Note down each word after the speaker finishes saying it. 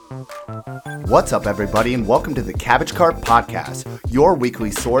What's up, everybody, and welcome to the Cabbage Cart Podcast, your weekly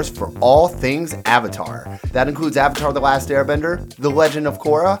source for all things Avatar. That includes Avatar: The Last Airbender, The Legend of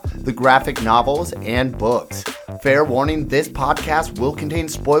Korra, the graphic novels, and books. Fair warning, this podcast will contain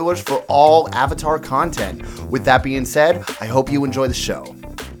spoilers for all Avatar content. With that being said, I hope you enjoy the show.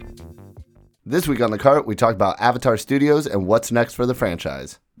 This week on the cart, we talk about Avatar Studios and what's next for the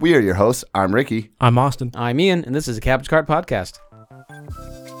franchise. We are your hosts. I'm Ricky. I'm Austin. I'm Ian, and this is a Cabbage Cart Podcast.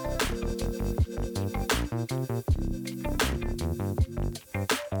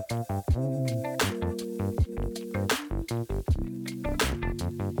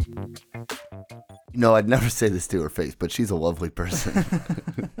 No, I'd never say this to her face, but she's a lovely person.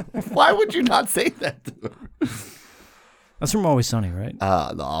 Why would you not say that to her? That's from Always Sunny, right?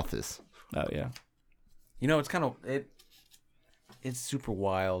 The Office. Oh, yeah. You know, it's super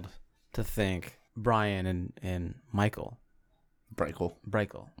wild to think Brian and Michael Breichel,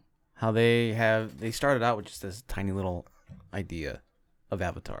 how they started out with just this tiny little idea of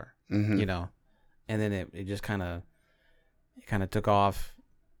Avatar, you know, and then it just kind of took off,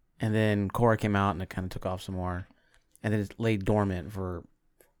 and then Korra came out and it kind of took off some more, and then it lay dormant for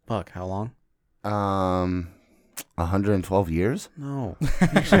how long? 112 years? No.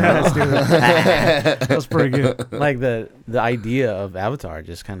 That's pretty good. Like the idea of Avatar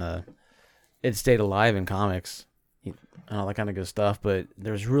just kind of, it stayed alive in comics and all that kind of good stuff, but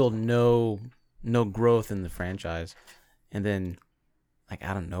there's no growth in the franchise. And then, like,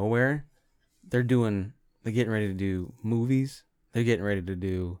 out of nowhere, they're getting ready to do movies. They're getting ready to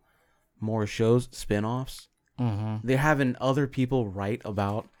do more shows, spin-offs. Mm-hmm. They're having other people write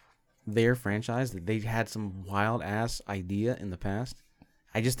about their franchise that they had some wild ass idea in the past.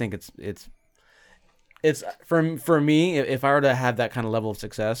 I just think it's for me, if I were to have that kind of level of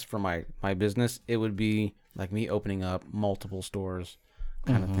success for my business, it would be like me opening up multiple stores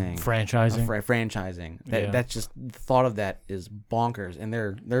kind of thing. Franchising. Franchising. Yeah. That's just, the thought of that is bonkers, and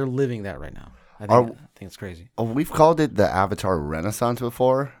they're living that right now. I think it's crazy. Oh, we've called it the Avatar Renaissance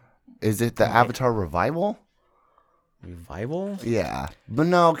before. Is it the Avatar Revival? Revival? Yeah. But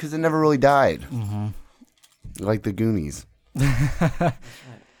no, because it never really died. Mm-hmm. Like the Goonies. Well,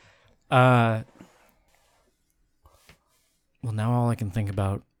 now all I can think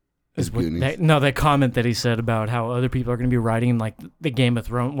about is that comment that he said about how other people are going to be writing, like the Game of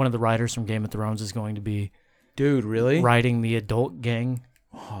Thrones. One of the writers from Game of Thrones is going to be, dude, really writing the adult gang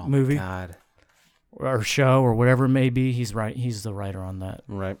movie, God, or show, or whatever it may be. He's the writer on that.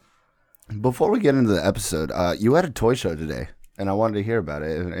 Right. Before we get into the episode, you had a toy show today, and I wanted to hear about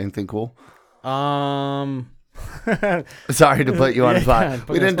it. Anything cool? Sorry to put you on the spot.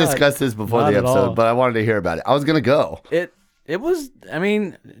 We didn't discuss this before the episode, but I wanted to hear about it. I was gonna go. It was. I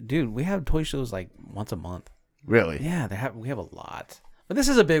mean, dude, we have toy shows like once a month. Really? Yeah, we have a lot, but this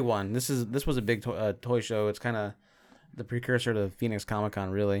is a big one. This was a big toy show. It's kind of the precursor to Phoenix Comic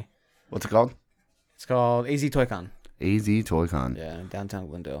Con, really. What's it called? It's called AZ Toy Con. AZ Toy Con. Yeah, downtown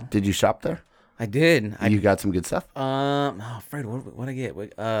Glendale. Did you shop there? I did. You got some good stuff? Fred, what I get?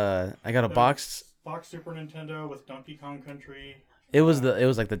 I got a box Super Nintendo with Donkey Kong Country. It was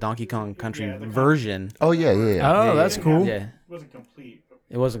like the Donkey Kong Country version. Oh yeah. Oh, that's cool. Yeah. It wasn't complete.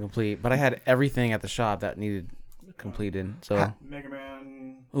 It wasn't complete, but I had everything at the shop that needed completed. So Mega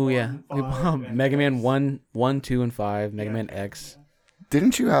Man. Oh yeah, 5, Mega Man 1, 2, and 5. Mega Man X.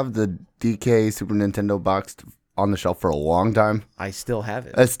 Didn't you have the DK Super Nintendo box on the shelf for a long time? I still have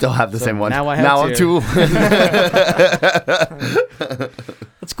it. I still have the same one. Now I have two. What's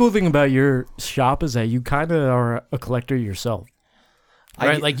the cool thing about your shop is that you kind of are a collector yourself,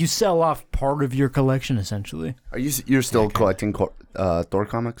 right? Like you sell off part of your collection essentially. You're still collecting Thor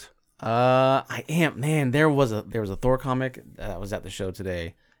comics? I am. Man, there was a Thor comic that was at the show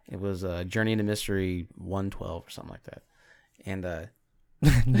today. It was Journey into Mystery 112 or something like that, and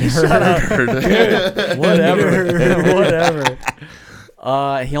Shut up. Dude, whatever.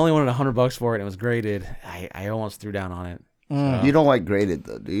 He only wanted $100 for it, and it was graded. I almost threw down on it. So. You don't like graded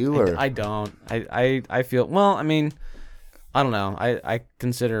though, do you? Or? I don't. I feel, well, I mean, I don't know. I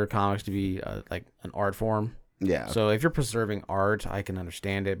consider comics to be like an art form. Yeah. So if you're preserving art, I can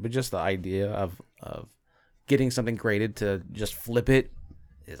understand it. But just the idea of getting something graded to just flip it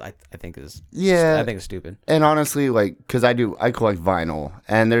I think is stupid. And honestly, like, because I collect vinyl,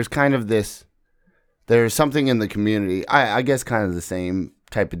 and there's kind of there's something in the community. I guess kind of the same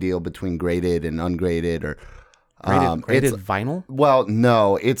type of deal between graded and ungraded, or graded vinyl. Well,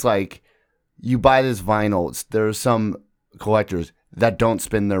 no, it's like you buy this vinyl. There's some collectors that don't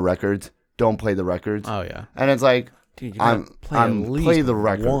spin their records, don't play the records. Oh yeah, and it's like, dude, play the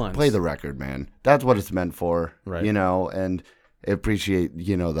record. Once. Play the record, man. That's what it's meant for, right? You know, and appreciate,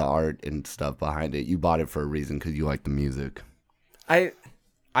 the art and stuff behind it. You bought it for a reason because you like the music.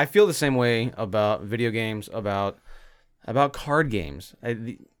 I feel the same way about video games, about card games.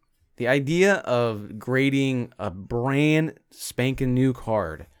 The idea of grading a brand spanking new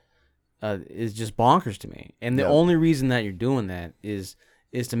card is just bonkers to me. And the only reason that you're doing that is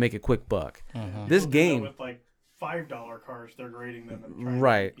to make a quick buck. This game with like $5 cards, they're grading them. And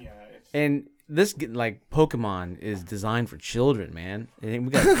right. And this like Pokemon is designed for children, man. And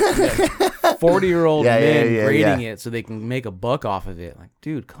we got 40-year-old men grading it so they can make a buck off of it. Like,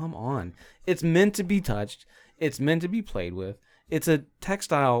 dude, come on. It's meant to be touched. It's meant to be played with. It's a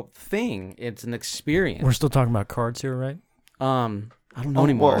textile thing. It's an experience. We're still talking about cards here, right? I don't know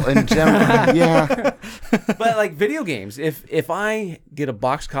anymore. Well, in general, yeah. But like video games, if I get a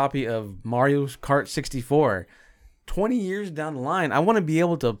box copy of Mario Kart 64, 20 years down the line, I want to be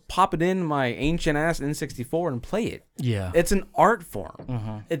able to pop it in my ancient ass N64 and play it. Yeah. It's an art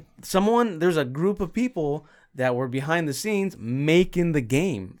form. There's a group of people that were behind the scenes making the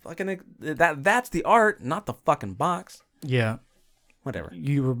game. That's the art, not the fucking box. Yeah. Whatever.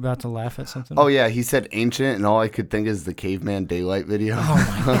 You were about to laugh at something? Oh, yeah. He said ancient, and all I could think is the Caveman Daylight video.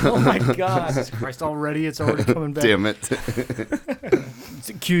 Oh, my God. Jesus Christ, already? It's already coming back. Damn it.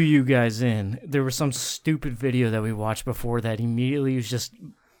 To cue you guys in, there was some stupid video that we watched before that immediately was just,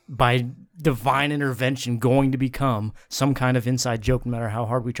 by divine intervention, going to become some kind of inside joke no matter how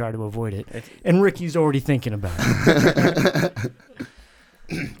hard we try to avoid it. And Ricky's already thinking about it.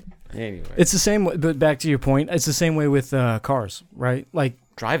 Anyway. It's the same way, but back to your point, it's the same way with cars, right? Like,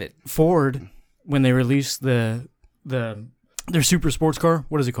 drive it. Ford, when they released their super sports car,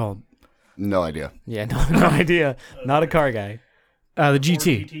 what is it called? No idea. Yeah, no idea. Not a car guy. The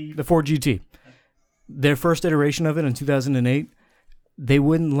GT, the Ford GT. Their first iteration of it in 2008, they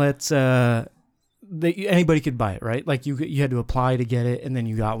wouldn't let anybody could buy it, right? Like you had to apply to get it, and then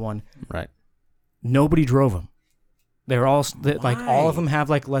you got one. Right. Nobody drove them. They're all like all of them have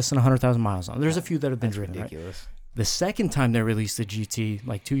like less than 100,000 miles on them. There's a few that have been driven. Ridiculous. Right? The second time they released the GT,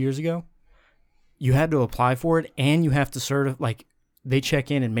 like 2 years ago, you had to apply for it, and you have to they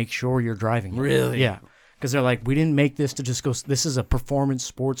check in and make sure you're driving it. Really? Yeah. Because they're like, we didn't make this to just go. This is a performance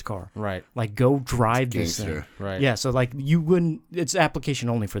sports car. Right. Like, go drive this thing. Right. Yeah. So like, you wouldn't. It's application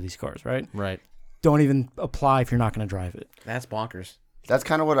only for these cars, right? Right. Don't even apply if you're not going to drive it. That's bonkers. That's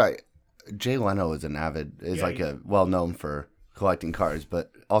kind of what Jay Leno is a well known for collecting cars,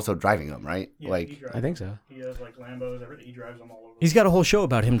 but also driving them, right? Yeah, I think so. He has like Lambos. He drives them all over. He's got a whole show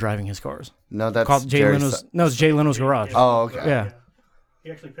about him driving his cars. No, that's called Jay Leno's. No, it's Jay Leno's Garage. Oh, okay. Yeah. He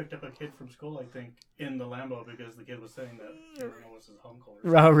actually picked up a kid from school, I think, in the Lambo because the kid was saying that Leno was his home color.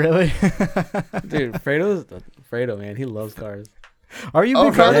 Oh, really? Dude, Fredo, man, he loves cars. Are you a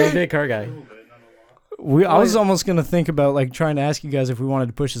big car guy? Yeah, he's a big car guy. I was almost gonna think about like trying to ask you guys if we wanted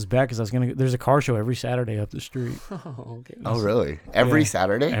to push this back because there's a car show every Saturday up the street. Oh, okay. Oh, really? Every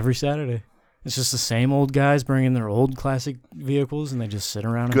Saturday? Every Saturday. It's just the same old guys bringing their old classic vehicles and they just sit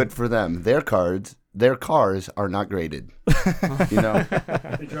around. Good for them. Their cars are not graded.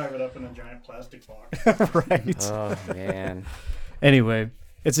 They drive it up in a giant plastic box. Right. Oh, man. Anyway,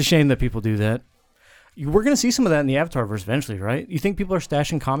 it's a shame that people do that. We're going to see some of that in the Avatarverse eventually, right? You think people are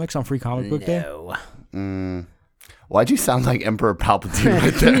stashing comics on Free Comic Book Day? No. Why'd you sound like Emperor Palpatine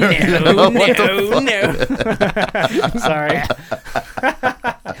right there? No. Sorry.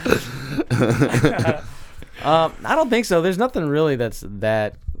 I don't think so. There's nothing really that's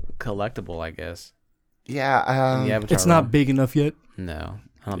that collectible, I guess. Yeah. It's not big enough yet. No,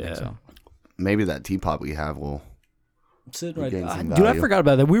 I don't think so. Maybe that teapot we have will. Sit right there. Dude, I forgot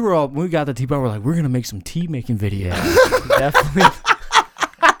about that. When we got the teapot, we're like, we're going to make some tea making videos. Yeah, definitely.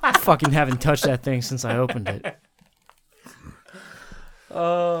 I fucking haven't touched that thing since I opened it. It's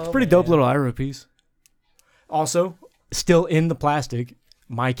a pretty dope little Iro piece. Also, still in the plastic,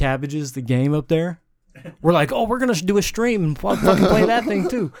 My Cabbages, the game up there. We're like, we're going to do a stream and fucking play that thing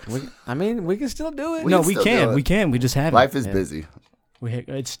too. We can still do it. We can. We just haven't. Life is busy.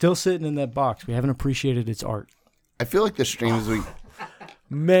 It's still sitting in that box. We haven't appreciated its art. I feel like the streams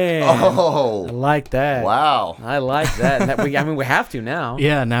Man. Oh. I like that. Wow. I like that. We have to now.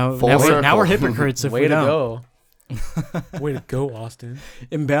 Yeah, now we're hypocrites if Way we to don't. go. Way to go, Austin.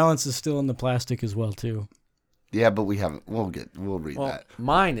 Imbalance is still in the plastic as well too. Yeah, but we haven't. We'll read that.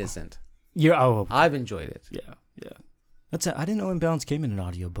 Mine isn't. Yeah. I've enjoyed it. Yeah. That's I didn't know Imbalance came in an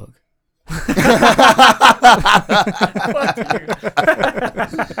audiobook.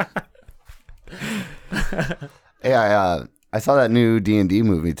 Hey, I saw that new D&D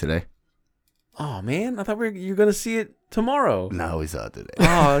movie today. Oh man, I thought you were gonna see it tomorrow. No, we saw it today.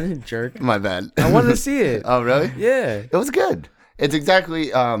 Oh, jerk! My bad. I wanted to see it. Oh, really? Yeah. It was good. It's exactly,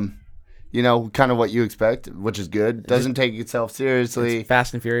 kind of what you expect, which is good. Doesn't take itself seriously. It's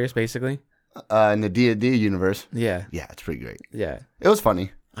Fast and Furious, basically. In the D&D universe. Yeah. Yeah, it's pretty great. Yeah. It was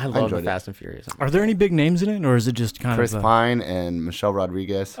funny. I love the enjoyed Fast and Furious. Are there any big names in it, or is it just kind Chris of Pine and Michelle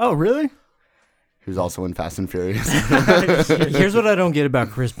Rodriguez, Oh, really? who's also in Fast and Furious. Here's what I don't get about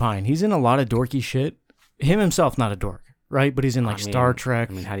Chris Pine. He's in a lot of dorky shit. Him himself, not a dork, right? But he's in Star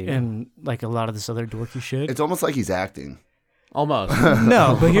Trek how do you know? and like a lot of this other dorky shit. It's almost like he's acting. Almost.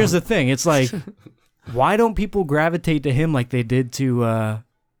 No, but here's the thing. It's like, why don't people gravitate to him like they did to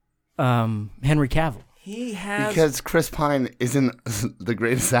Henry Cavill? He has... Because Chris Pine isn't the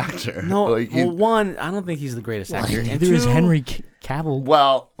greatest actor. No, Like, one, I don't think he's the greatest actor. And Neither is two, Henry Cavill.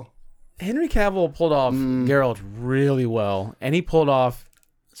 Well, Henry Cavill pulled off Geralt really well, and he pulled off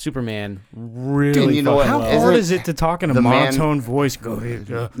Superman really And you know fucking what? How well. hard is it to talk in a the man- monotone voice? Go ahead.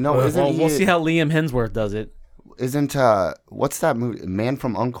 no, isn't Well, he? we'll see how Liam Hemsworth does it. Isn't what's that movie? Man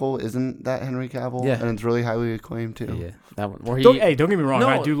from U.N.C.L.E. Isn't that Henry Cavill? Yeah. And it's really highly acclaimed too. Yeah, that one. Where he, Don't get me wrong. No.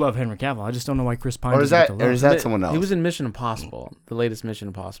 I do love Henry Cavill. I just don't know why Chris Pine Or is doesn't that get the love. or is that someone else? He was in Mission Impossible, the latest Mission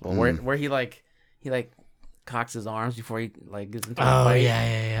Impossible, where he cocks his arms before he gets into a Oh fight.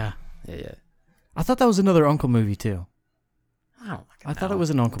 yeah. Yeah. I thought that was another Uncle movie too. I don't I thought it was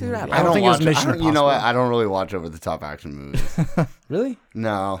an Uncle Dude, movie. I I don't think it was watch Mission I don't- Impossible. You know what? I don't really watch over the top action movies. Really?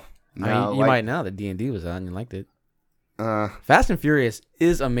 No. I mean, you might now that D&D was out and you liked it. Fast and Furious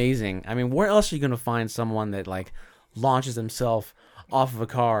is amazing. I mean, where else are you going to find someone that launches himself off of a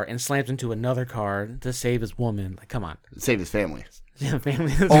car and slams into another car to save his woman? Like, come on. Save his family. Yeah,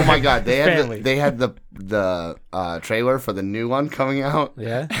 family. Oh my God! They had Family. they had the trailer for the new one coming out.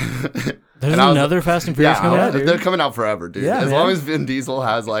 Yeah. There's And I was- another Fast and Furious coming out. they're coming out forever, dude. Yeah, as man. long as Vin Diesel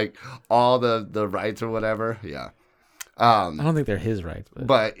has all the rights or whatever, yeah. I don't think they're his rights,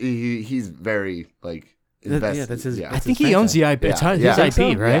 But he's very invested. yeah, that's his. Yeah, I think he owns the IP. It's Yeah, his yeah. IP, so?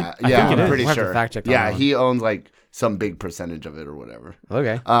 right? Yeah, I yeah, think it I'm is. pretty We'll have to sure. fact check that Yeah, one. he owns some big percentage of it or whatever.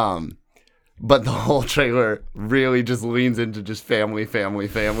 Okay. But the whole trailer really just leans into just family.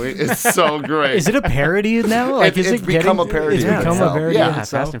 It's so great. Is it a parody now? It's is it become a parody It's of become itself. a parody Yeah. of Yeah,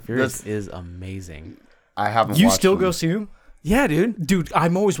 itself. Fast and Furious That's- is amazing. I haven't. You watched still them. go see him? Yeah, dude. Dude,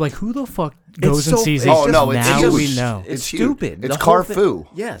 I'm always like, who the fuck goes and so- sees it's these? Oh, no, it's now huge. we know. It's huge. stupid. It's The whole Carfu.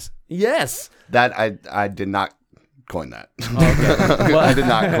 thing- Yes. That I did not coin that. Okay. I did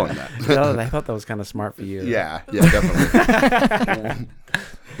not coin that. No, I thought that was kind of smart for you. Yeah, definitely.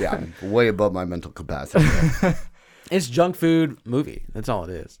 Yeah, I'm way above my mental capacity. It's junk food movie. That's all it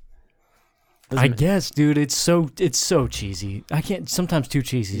is. I guess, dude, it's so cheesy. I can't. Sometimes too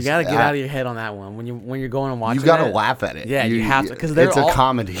cheesy. You gotta get out of your head on that one when you're going and watching. You gotta that, laugh at it. Yeah, you have to because they're it's all, a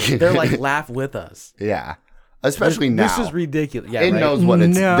comedy. They're laugh with us. yeah, especially now. This is ridiculous. Yeah, It right? knows what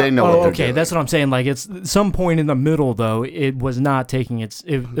it's. No. They know what Oh, they're okay, doing. that's what I'm saying. Like, it's some point in the middle, though. It was not taking its.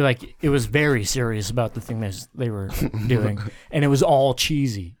 It was very serious about the thing they were doing, and it was all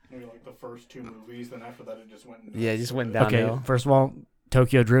cheesy. Maybe the first two movies, then after that it just went. Yeah, it just went Okay, downhill. first of all,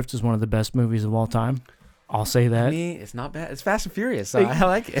 Tokyo Drift is one of the best movies of all time. I'll say To that. me, it's not bad. It's Fast and Furious. So I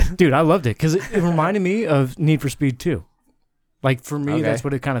like it. Dude, I loved it because it reminded me of Need for Speed 2. Like, for me, Okay. that's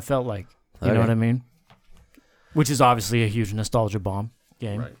what it kind of felt like. You know Okay. what I mean? Which is obviously a huge nostalgia bomb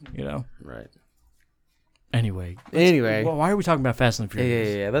game, Right. Right. Anyway. Anyway. Well, why are we talking about Fast and Yeah,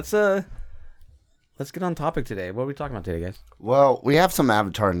 Furious? yeah. Let's get on topic today. What are we talking about today, guys? Well, we have some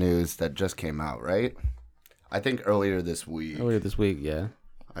Avatar news that just came out, right? I think earlier this week. Earlier this week, yeah.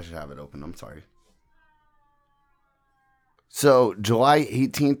 I should have it open. I'm sorry. So, July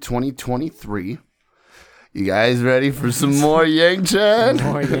 18th, 2023. You guys ready for some more Yang Chen?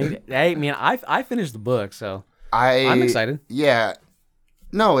 Hey, man, I finished the book, so I'm excited. Yeah.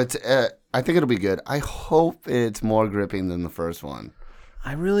 No, it's. I think it'll be good. I hope it's more gripping than the first one.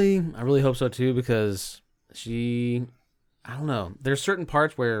 I really hope so too, because I don't know. There's certain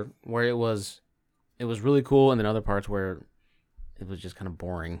parts where it was really cool, and then other parts where it was just kind of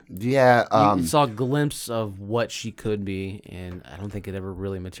boring. Yeah. You saw a glimpse of what she could be, and I don't think it ever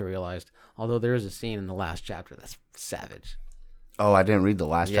really materialized. Although there is a scene in the last chapter that's savage. Oh, I didn't read the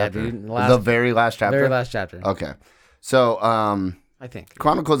last Yeah, chapter. dude, The very last chapter. Very last chapter. Okay. So, I think.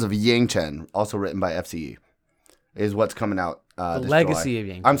 Chronicles of Yang Chen, also written by FCE, is what's coming out. The this Legacy July. of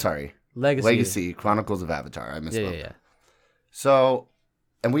Yang. I'm sorry. Legacy. Chronicles of Avatar. I misspoke. Yeah. So,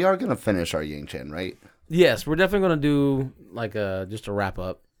 and we are gonna finish our Yang Chen, right? Yes, we're definitely gonna do just a wrap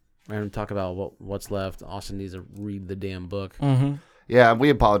up. We're gonna talk about what's left. Austin needs to read the damn book. Mm-hmm. Yeah, we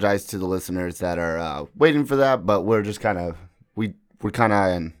apologize to the listeners that are waiting for that, but we're just kind of we're kind of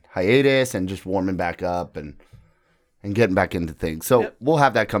in hiatus and just warming back up and getting back into things. So Yep. we'll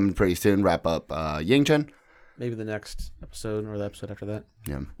have that coming pretty soon. Wrap up Yang Chen. maybe the next episode or the episode after that.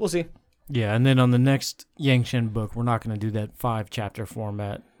 Yeah. We'll see. Yeah, and then on the next Yang Chen book, we're not going to do that 5-chapter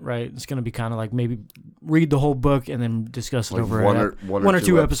format, right? It's going to be kind of like maybe read the whole book and then discuss it Like over one or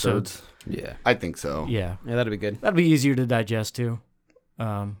two episodes. Yeah. I think so. Yeah, That'd be good. that'd be easier to digest too.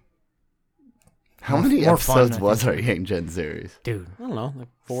 How many more fun, episodes I was think. our Yang Chen series? Dude, I don't know, like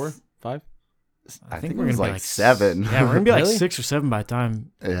 4, 5. I think it we're was gonna be like 7. Yeah, we're going to be like Really? 6 or 7 by the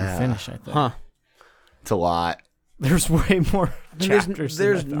time Yeah. we finish, I think. Huh. It's a lot. There's way more chapters.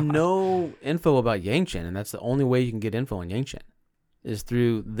 There's than I thought. no info about Yang Chen, and that's the only way you can get info on Yang Chen is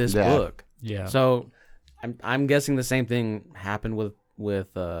through this Yeah. book. Yeah. So I'm guessing the same thing happened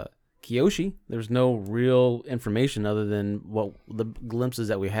with Kyoshi. There's no real information other than what the glimpses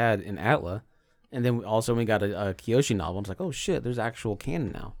that we had in ATLA, and then we got a Kyoshi novel. It's like, oh shit, there's actual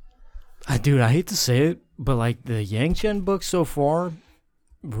canon now. Dude, I hate to say it, but like the Yang Chen book so far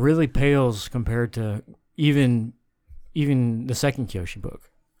really pales compared to even the second Kyoshi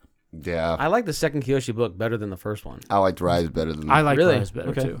book. Yeah. I like the second Kyoshi book better than the first one. I liked Rise better than I like Really? Rise better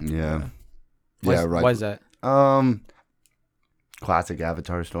Okay. too. Yeah. Why Yeah, is- right. Why is that? Classic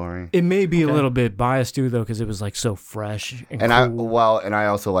Avatar story. It may be Okay. a little bit biased too, though, because it was like so fresh and And cool. I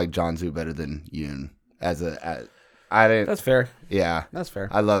also like Janzu better than Yoon I didn't. That's fair. Yeah. That's fair.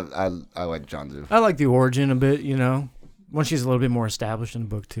 I like Janzu. I like the origin a bit, when she's a little bit more established in the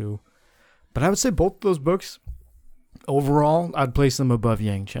book too. But I would say both those books, overall, I'd place them above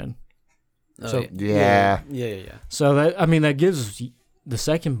Yang Chen. So- yeah. So that gives the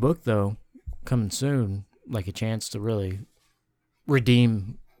second book though, coming soon, like a chance to really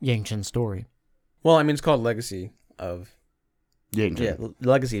redeem Yang Chen's story. Well, I mean, it's called Legacy of Yang Chen.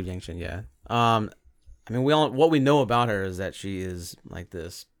 Legacy of Yang Chen. Yeah. I mean, what we know about her is that she is like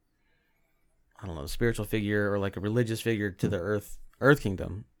this, I don't know, spiritual figure or like a religious figure to the Earth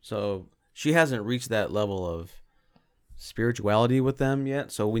Kingdom. So she hasn't reached that level of spirituality with them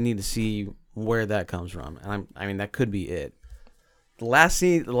yet. So we need to see where that comes from. And I mean, that could be it. The last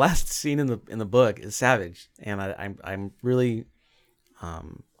scene in the book is savage, and I'm really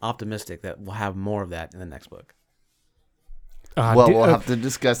optimistic that we'll have more of that in the next book. We'll have to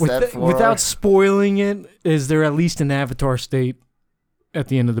discuss that without spoiling it. Is there at least an Avatar state at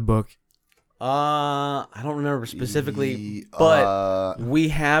the end of the book? I don't remember specifically, but we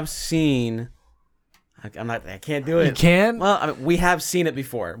have seen. I can't do it. You can? Well, I mean, we have seen it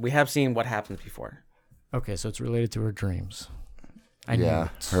before. We have seen what happens before. Okay, so it's related to her dreams. Yeah,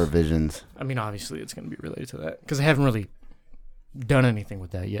 her visions. I mean, obviously, it's going to be related to that because I haven't really done anything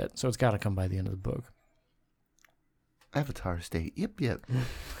with that yet. So it's got to come by the end of the book. Avatar state. Yip Yip.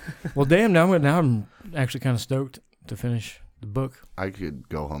 Well, damn, now I'm actually kind of stoked to finish the book. I could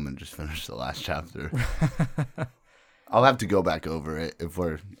go home and just finish the last chapter. I'll have to go back over it if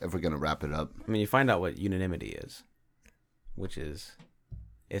we're gonna wrap it up. I mean, you find out what unanimity is, which is,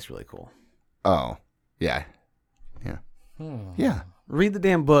 it's really cool. Oh, yeah. Yeah. Read the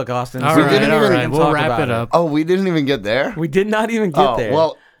damn book, Austin. All So right, we can all right. talk We'll wrap about it up. Oh, we didn't even get there? We did not even get there.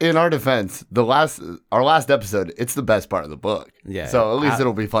 Well, in our defense, our last episode, it's the best part of the book. Yeah. So at least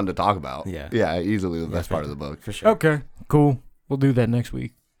it'll be fun to talk about. Yeah. Yeah, easily the best part of the book. for sure. Okay, cool. We'll do that next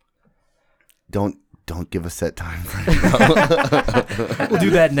week. Don't give a set time frame. We'll do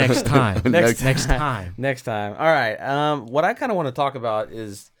that next time. Next next time. Next time. All right. What I kind of want to talk about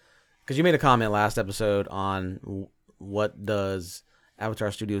is because you made a comment last episode on what does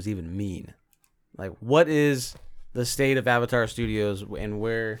Avatar Studios even mean? Like, what is the state of Avatar Studios and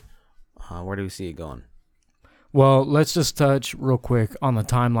where do we see it going? Well, let's just touch real quick on the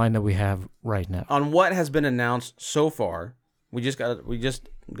timeline that we have right now. On what has been announced so far. We just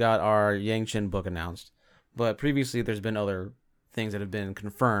got our Yang Chen book announced, but previously there's been other things that have been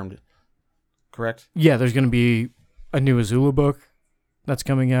confirmed. Correct? Yeah, there's going to be a new Azula book that's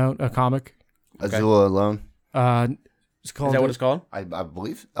coming out, a comic. Azula alone. It's called. Is that what it's called? I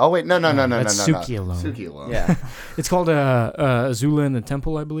believe. Oh wait, no. That's Suki alone. Suki alone. Yeah. It's called Azula in the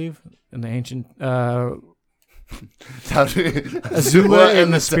Temple, I believe, in the ancient. Azula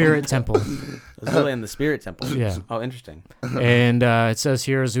in the Spirit Temple. Azula in the Spirit Temple. Yeah. Oh, interesting. And it says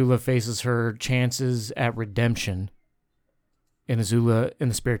here Azula faces her chances at redemption in Azula in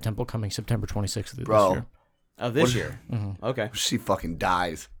the Spirit Temple coming September 26th of this Bro. year. Of this year. Mm-hmm. Okay. She fucking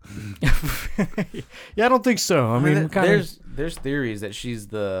dies. Yeah, I don't think so. I mean, there's theories that she's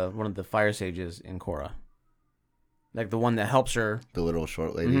one of the fire sages in Korra, like the one that helps her The little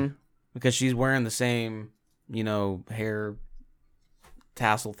short lady. because she's wearing the same, hair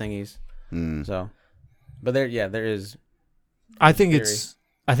tassel thingies. So, but there is. I think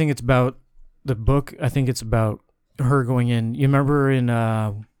theory. it's about the book. I think it's about her going in. You remember in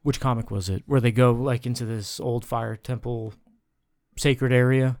which comic was it? Where they go like into this old fire temple sacred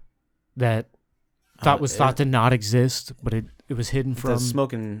area that was thought to not exist, but it was hidden from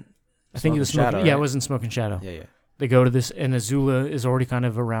Smoking. I think it was Smoking. Shadow, Yeah, right? it was in Smoking Shadow. Yeah. They go to this, and Azula is already kind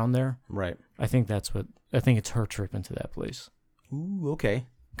of around there. Right. I think it's her trip into that place. Ooh, okay.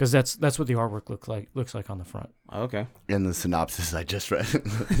 Because that's what the artwork looks like on the front. Okay. In the synopsis I just read.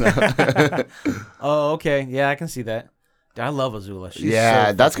 Oh, okay. Yeah, I can see that. Dude, I love Azula. She's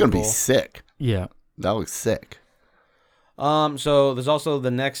so that's fucking gonna be cool. sick. Yeah. That looks sick. So there's also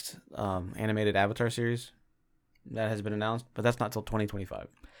the next animated Avatar series that has been announced, but that's not till 2025.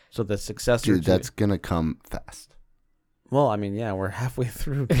 So the successor. Dude, that's gonna come fast. Well, I mean, yeah, we're halfway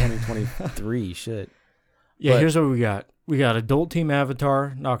through 2023. Shit. Yeah, But- here's what we got. We got Adult Team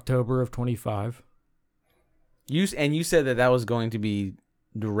Avatar in October of 25. You said that was going to be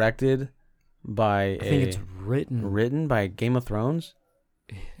directed by I think it's written. by Game of Thrones.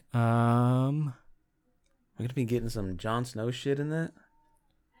 Um, We're gonna be getting some Jon Snow shit in that.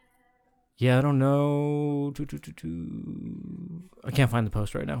 yeah, I don't know. I can't find the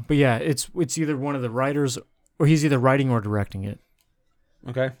post right now. But yeah, it's either one of the writers or he's either writing or directing it.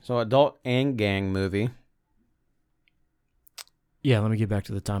 Okay, so adult and gang movie. Yeah, let me get back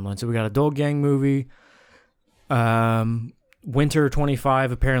to the timeline. So we got Adult Gang movie. Winter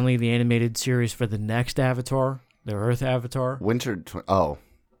 25, apparently the animated series for the next Avatar, the Earth Avatar. Oh,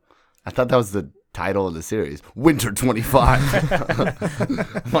 I thought that was the title of the series. Winter 25.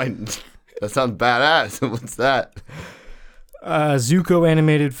 Like, that sounds badass. What's that? Zuko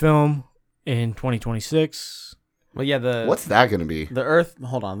animated film in 2026. Well, yeah, What's that gonna be? the Earth?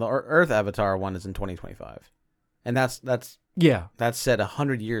 Hold on, the Earth Avatar one is in 2025, and that's Yeah. set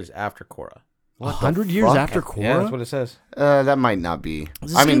 100 years after Korra. 100 years fuck? after Korra? Yeah, that's what it says. That might not be.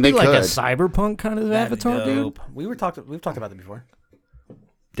 Is this I mean, gonna they be like could. a cyberpunk kind of Avatar, dude? We've talked about that before.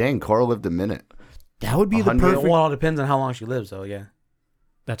 Dang, Cora lived a minute. That would be the 100? perfect... Well, it all depends on how long she lives, though. Yeah.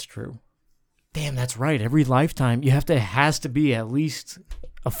 That's true. Damn, that's right. Every lifetime, it has to be at least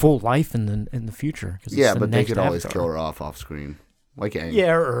a full life in the future. 'Cause it's Yeah, the but they next could always Avatar. kill her off screen. Like Aang.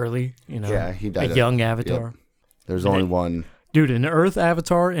 Yeah, or early. Yeah, he died. A young Avatar. Yep. There's only one. Dude, an Earth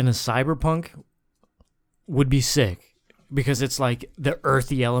Avatar and a cyberpunk would be sick because it's like the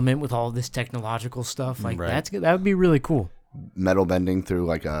earthy element with all this technological stuff. Like Right. that would be really cool. Metal bending through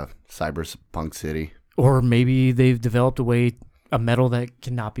like a cyberpunk city. Or maybe they've developed a metal that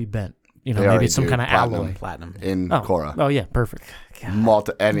cannot be bent. They Maybe already it's some do. kind of alloy. Platinum. In Oh, Korra. oh yeah, perfect. believe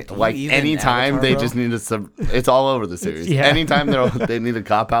in Anytime Avatar, they bro? just need to it's all over the series. Yeah. Anytime they need a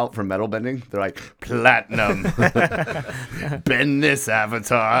cop out for metal bending, they're like, platinum. Bend this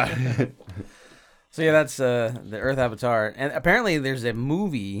Avatar. So yeah, that's the Earth Avatar, and apparently there's a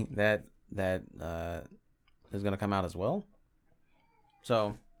movie that is gonna come out as well.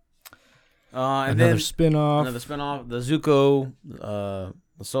 So, and Another then spin-off. another spinoff, the Zuko, the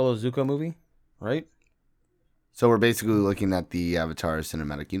solo Zuko movie, right? So we're basically looking at the Avatar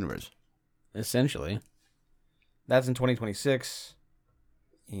cinematic universe. Essentially, that's in 2026,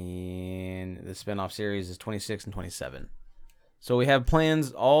 and the spinoff series is 26 and 27. So we have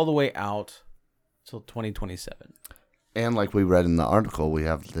plans all the way out till 2027. And like we read in the article, we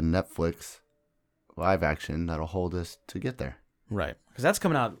have the Netflix live action that'll hold us to get there. Right, because that's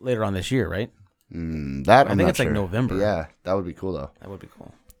coming out later on this year, right? That I I'm think not it's like sure. November. Yeah, that would be cool though. That would be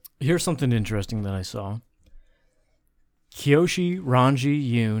cool. Here's something interesting that I saw. Kyoshi, Ranji,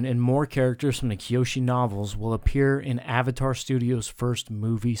 Yoon, and more characters from the Kyoshi novels will appear in Avatar Studios' first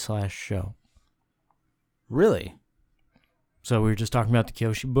movie/show. Really? So we were just talking about the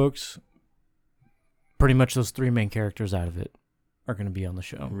Kyoshi books. Pretty much those three main characters out of it are going to be on the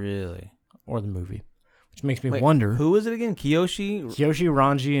show Really? or the movie, which makes me Wait, wonder. Who is it again? Kyoshi Kyoshi,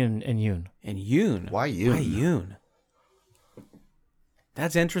 Ranji, and Yoon. and Yoon. Why Yoon? Why Yoon?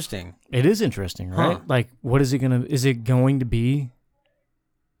 That's interesting. It is interesting, right? Huh. Like, what is it going to... Is it going to be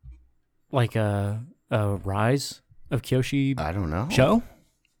like a rise of Kyoshi I don't know. show?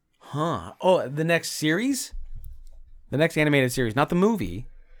 Huh. Oh, the next series? The next animated series, not the movie.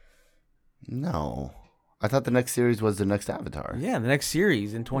 No. I thought the next series was the next Avatar. Yeah, the next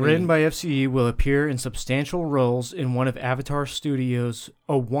series in 20... Written by FCE, will appear in substantial roles in one of Avatar Studios'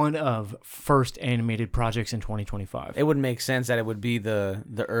 one of first animated projects in 2025. It would make sense that it would be the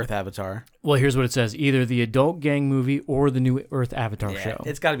Earth Avatar. Well, here's what it says. Either the adult gang movie or the new Earth Avatar Yeah, show.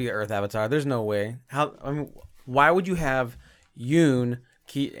 it's got to be the Earth Avatar. There's no way. Why would you have Yoon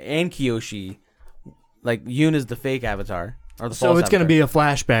and Kyoshi? Like, Yoon is the fake Avatar. Or the So false it's going to Avatar. be a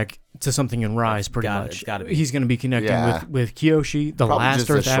flashback to something in Rise, pretty much. It's gotta be. He's going to be connecting Yeah. with Kyoshi, the Probably last just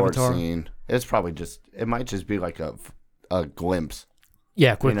Earth a short Avatar. scene. It might just be like a glimpse.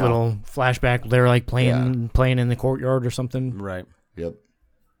 Yeah, quick You know? little flashback. They're like playing in the courtyard or something. Right. Yep.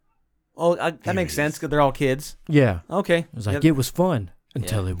 Oh, that makes sense because they're all kids. Yeah. Okay. It was like, it was fun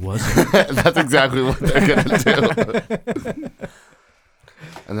until it wasn't. That's exactly what they're going to do.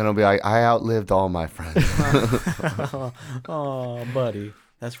 And then it'll be like, I outlived all my friends. Oh, buddy.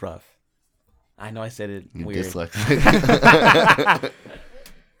 That's rough. I know I said it You're weird. dyslexic.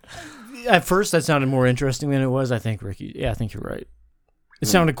 At first, that sounded more interesting than it was. I think, Ricky. Yeah, I think you're right. It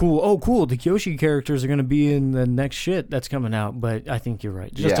sounded cool. Oh, cool. The Kyoshi characters are going to be in the next shit that's coming out. But I think you're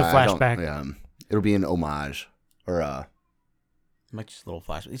right. Just a flashback. Yeah, it'll be an homage. Or, Much just a little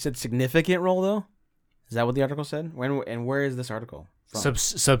flash. You said significant role, though? Is that what the article said? Where is this article from?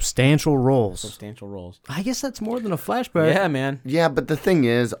 Substantial roles. Substantial roles. I guess that's more than a flashback. Yeah, man. yeah, but the thing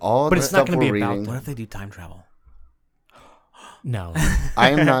is, all of But the it's not stuff gonna we're be about reading, What if they do time travel? No. I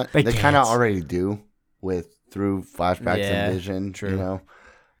am not. They They kind of can't. already do through flashbacks Yeah, and vision. true. You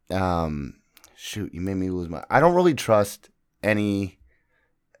know, shoot, you made me lose my. I don't really trust any.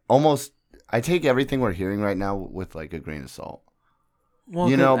 Almost, I take everything we're hearing right now with like a grain of salt. Well,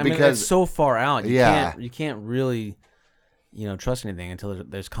 You know, I mean, because- it's so far out. Yeah. You can't really, trust anything until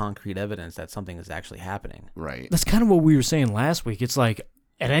there's concrete evidence that something is actually happening. Right. That's kind of what we were saying last week. It's like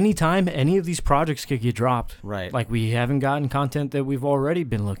at any time, any of these projects could get dropped. Right. Like we haven't gotten content that we've already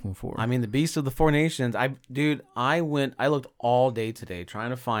been looking for. I mean, the Beast of the Four Nations. I looked all day today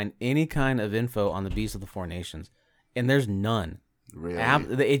trying to find any kind of info on the Beast of the Four Nations, and there's none. Really.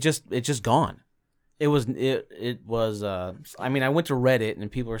 It's just gone. It was. I mean, I went to Reddit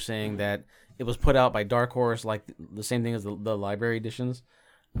and people were saying that it was put out by Dark Horse, like the same thing as the library editions,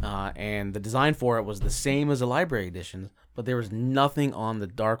 and the design for it was the same as the library editions, but there was nothing on the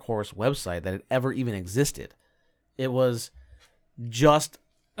Dark Horse website that had ever even existed. It was just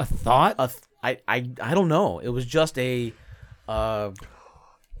a thought? I don't know. It was just an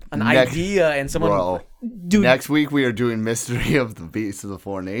Next- idea, and someone. Bro, Dude, next week we are doing Mystery of the Beast of the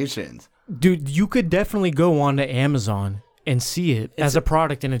Four Nations. dude, you could definitely go onto Amazon and see it as a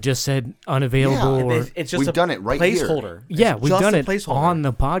product, and it just said unavailable. Yeah, or It's just We've a done it right here. placeholder. yeah, It's we've just done a it placeholder. on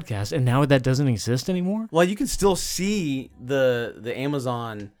the podcast, and now that doesn't exist anymore. Well, you can still see the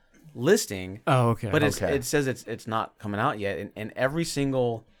Amazon listing, Oh, okay. but Okay. it says it's not coming out yet. And every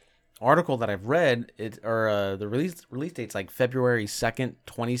single article that I've read, the release date's like February 2nd,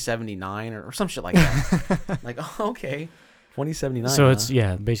 2079 or some shit like that. Like, oh, okay, 2079. so huh? it's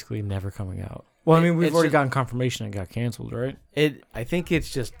basically never coming out. Well, I mean, we've It's already just- gotten confirmation it got canceled, right? I think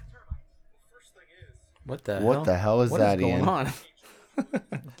it's just. What the hell is What that, going Ian? on?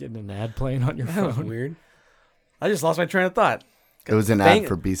 Getting an ad playing on your That was phone. weird. I just lost my train of thought. It was an Dang ad it.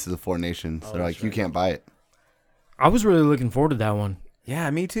 for Beast of the Four Nations. They're that's like, you right. can't buy it. I was really looking forward to that one. Yeah,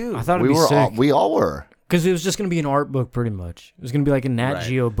 me too. I thought it'd be sick We all were. because it was just going to be an art book, pretty much. It was going to be like a Nat Right.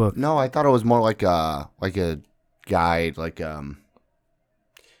 Geo book. No, I thought it was more like a guide, like a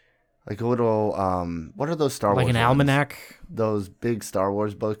little what are those Star Wars? Like an ones? almanac. Those big Star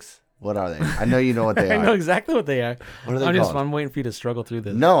Wars books. What are they? I know you know what they I know are. exactly what they are. What are they called? I'm waiting for you to struggle through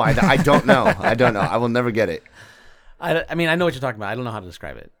this. No, I don't know. I don't know. I will never get it. I mean, I know what you're talking about. I don't know how to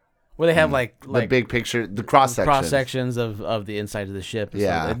describe it. Where they have like The big picture, the cross section. cross sections of the inside of the ship. and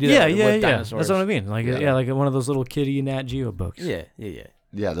Yeah. stuff. They do Yeah, that yeah, with yeah. dinosaurs. That's what I mean. Like, Yeah. like one of those little kitty Nat Geo books. Yeah.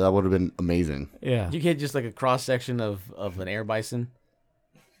 Yeah, that would have been amazing. Yeah. You get just like a cross section of an air bison,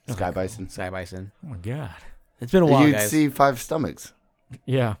 Sky Bison. sky bison. Oh my god. It's been a while, You'd guys. see 5 stomachs.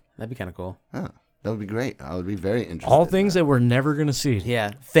 Yeah. That'd be kind of cool. Huh. That would be great. I would be very interested. All in things that we're never gonna see.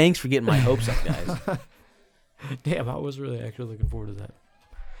 Yeah. Thanks for getting my hopes up, guys. Damn, I was really actually looking forward to that.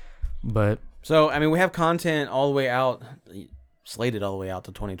 But So, I mean, we have content all the way out, slated all the way out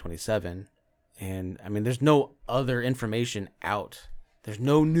to 2027. And, I mean, there's no other information out. There's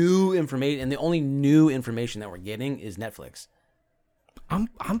no new information. And the only new information that we're getting is Netflix.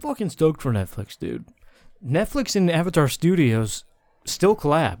 I'm fucking stoked for Netflix, dude. Netflix and Avatar Studios still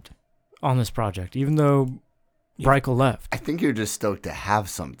collabed on this project, even though Breichel left. I think you're just stoked to have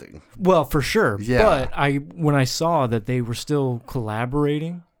something. Well, for sure. Yeah. But when I saw that they were still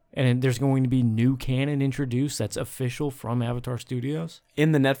collaborating and there's going to be new canon introduced that's official from Avatar Studios.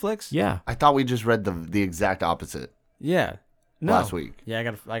 In the Netflix? Yeah. I thought we just read the exact opposite Yeah. No. last week. Yeah,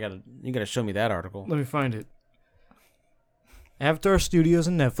 you gotta show me that article. Let me find it. Avatar Studios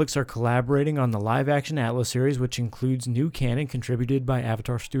and Netflix are collaborating on the live-action ATLA series, which includes new canon contributed by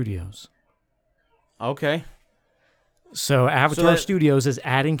Avatar Studios. Okay. So Avatar that- Studios is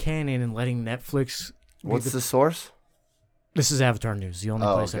adding canon and letting Netflix... be What's the source? This is Avatar News, the only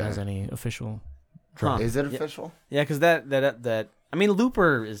Oh, place that okay. has any official... Huh. Is it Yeah. official? Yeah, because that I mean,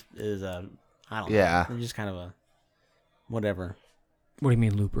 Looper is I don't know. Yeah. It's just kind of a whatever. What do you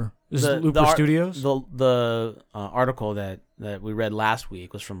mean Looper? Is it Looper Studios? The article that we read last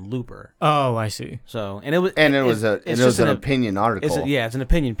week was from Looper. Oh, I see. So it was an opinion article. It's an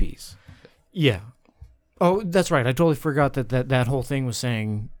opinion piece. Yeah. Oh, that's right. I totally forgot that whole thing was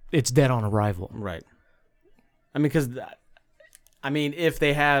saying it's dead on arrival. Right. I mean, if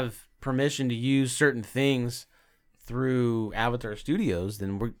they have permission to use certain things through Avatar Studios,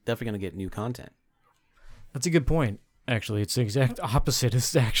 then we're definitely going to get new content. That's a good point. Actually, it's the exact opposite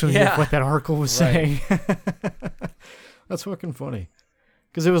of what that article was saying. That's fucking funny.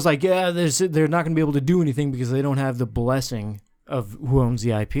 Because it was like, they're not going to be able to do anything because they don't have the blessing of who owns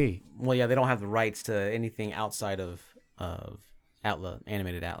the IP. Well, yeah, they don't have the rights to anything outside of ATLA,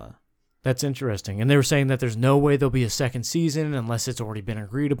 animated ATLA. That's interesting. And they were saying that there's no way there'll be a second season unless it's already been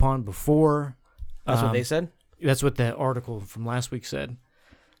agreed upon before. That's what they said? That's what the article from last week said.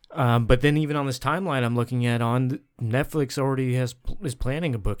 But then even on this timeline I'm looking at on Netflix already is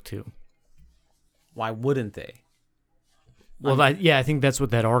planning a book too. Why wouldn't they? Well, I think that's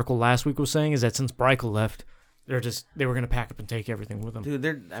what that article last week was saying, is that since Breichel left, they were going to pack up and take everything with them. Dude,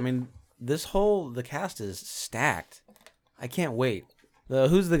 the cast is stacked. I can't wait.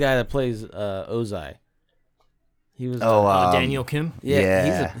 Who's the guy that plays Ozai? He was Daniel Kim.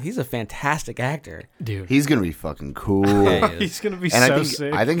 Yeah. He's a fantastic actor, dude. He's gonna be fucking cool. He's gonna be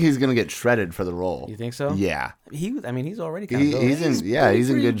sick. I think he's gonna get shredded for the role. You think so? Yeah. He's already kind of built. He's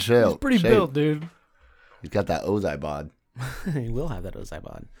in good shape. He's pretty built, dude. He's got that Ozai bod. He will have that Ozai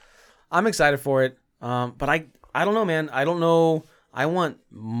bod. I'm excited for it. But I don't know, man. I don't know. I want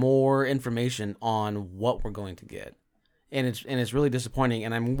more information on what we're going to get, and it's really disappointing.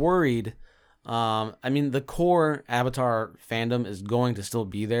 And I'm worried. The core Avatar fandom is going to still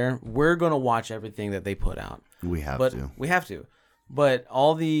be there. We're going to watch everything that they put out. We have to. But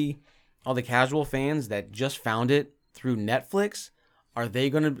all the casual fans that just found it through Netflix, are they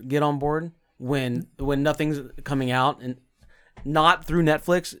going to get on board when nothing's coming out and not through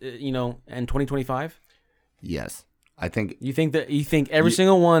Netflix, in 2025? Yes. I think you think every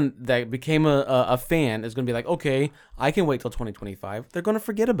single one that became a fan is going to be like, okay, I can wait till 2025. They're going to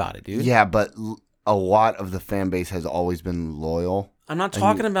forget about it, dude. Yeah, but a lot of the fan base has always been loyal. I'm not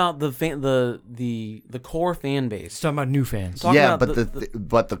talking about the core fan base. Talking about new fans. Yeah, but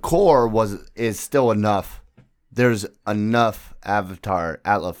the core is still enough. There's enough Avatar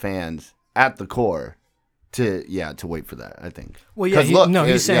ATLA fans at the core to wait for that, I think. Well, yeah,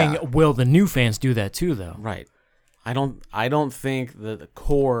 he's saying, will the new fans do that too, though? Right. I don't think that the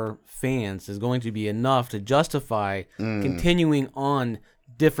core fans is going to be enough to justify continuing on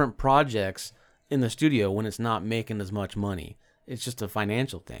different projects in the studio when it's not making as much money. It's just a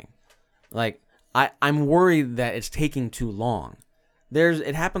financial thing. Like, I'm worried that it's taking too long.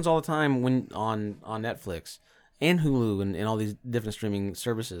 It happens all the time when on Netflix and Hulu and all these different streaming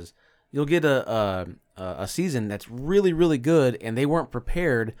services. You'll get a season that's really, really good, and they weren't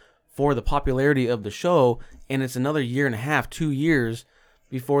prepared for the popularity of the show, and it's another year and a half, 2 years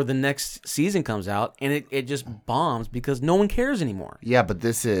before the next season comes out, and it just bombs because no one cares anymore. Yeah, but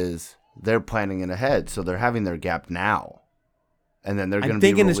they're planning it ahead, so they're having their gap now, and then they're going to be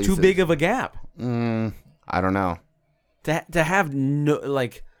thinking it's too big of a gap. I don't know. To have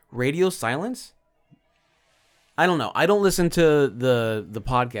radio silence? I don't know. I don't listen to the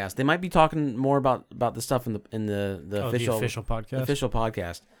podcast. They might be talking more about the stuff in the official podcast. Official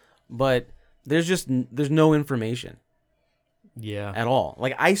podcast. But there's no information. Yeah. At all.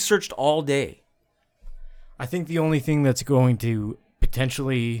 Like, I searched all day. I think the only thing that's going to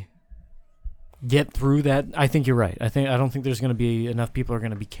potentially get through that, I think you're right. I don't think there's going to be enough people are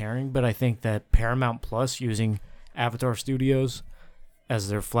going to be caring, but I think that Paramount Plus using Avatar Studios as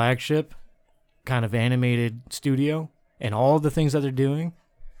their flagship kind of animated studio and all the things that they're doing,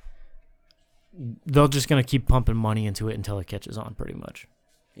 they're just going to keep pumping money into it until it catches on, pretty much.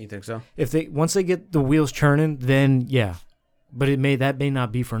 You think so? Once they get the wheels churning, then yeah. But that may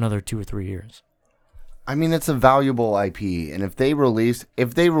not be for another 2 or 3 years. I mean, it's a valuable IP, and if they release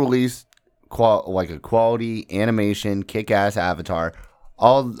a quality animation, kick-ass Avatar,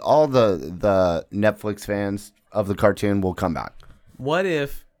 all the Netflix fans of the cartoon will come back. What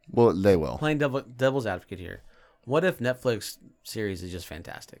if? Well, they will. Playing devil's advocate here. What if Netflix series is just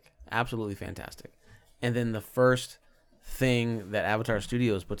fantastic, absolutely fantastic, and then the first thing that Avatar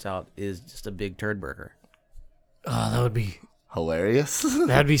Studios puts out is just a big turd burger? Oh, that would be hilarious.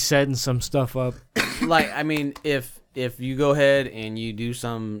 That'd be setting some stuff up. Like, I mean, if you go ahead and you do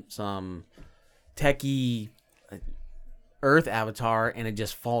some techie Earth Avatar and it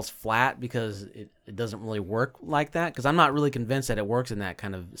just falls flat because it doesn't really work like that, because I'm not really convinced that it works in that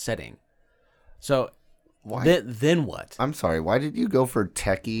kind of setting. So Why? Then what? I'm sorry. Why did you go for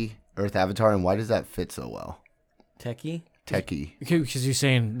techie Earth Avatar, and why does that fit so well? Techie? Techie. Because you're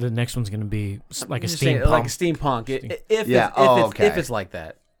saying the next one's going to be like a You're saying steampunk. like a steampunk. If it's like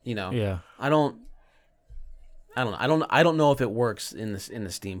that, Yeah. I don't know if it works in the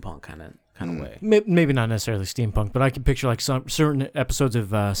steampunk kind of way. Maybe not necessarily steampunk, but I can picture like some certain episodes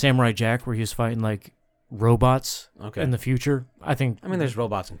of Samurai Jack where he was fighting like robots in the future. I mean, there's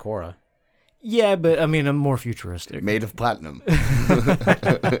robots in Korra. Yeah, but I mean, I'm more futuristic. Made of platinum.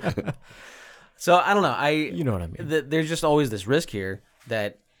 So I don't know. You know what I mean. There's just always this risk here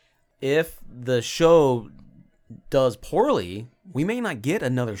that if the show does poorly, we may not get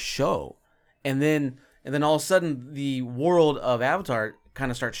another show, and then all of a sudden the world of Avatar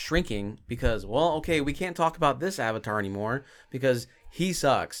kind of starts shrinking because, well, okay, we can't talk about this Avatar anymore because he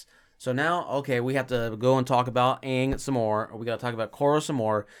sucks. So now, okay, we have to go and talk about Aang some more, or we got to talk about Korra some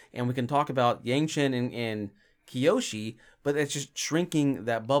more, and we can talk about Yang Chen and Kyoshi, but it's just shrinking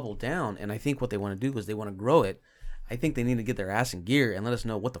that bubble down. And I think what they want to do is they want to grow it. I think they need to get their ass in gear and let us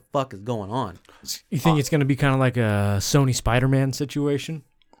know what the fuck is going on. You think it's going to be kind of like a Sony Spider-Man situation?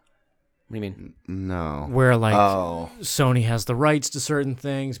 What do you mean? No. Where like Sony has the rights to certain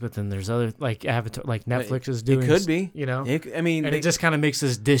things, but then there's other like Avatar, like Netflix is doing. It could be, it just kind of makes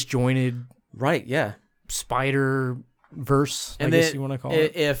this disjointed, right? Yeah, Spider verse. I guess you want to call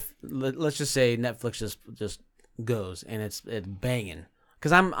it. If let's just say Netflix just goes and it's banging,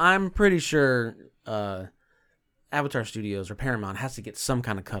 because I'm pretty sure Avatar Studios or Paramount has to get some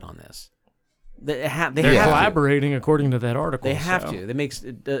kind of cut on this. They're collaborating according to that article. They have to. That makes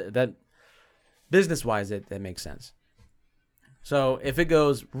that. Business-wise, that makes sense. So if it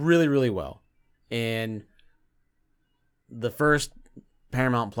goes really, really well, and the first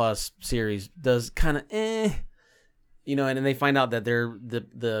Paramount Plus series does kind of and then they find out that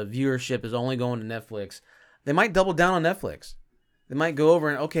the viewership is only going to Netflix, they might double down on Netflix. They might go over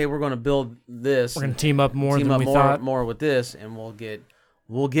and, okay, we're going to build this. We're going to team up more than we thought. More with this, and we'll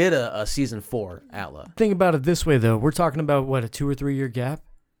get a season 4 ATLA. Think about it this way, though. We're talking about, what, a 2 or 3 year gap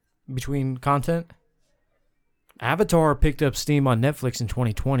between content? Avatar picked up steam on Netflix in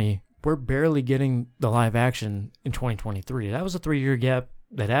 2020. We're barely getting the live action in 2023. That was a 3 year gap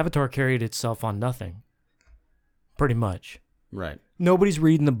that Avatar carried itself on nothing. Pretty much. Right. Nobody's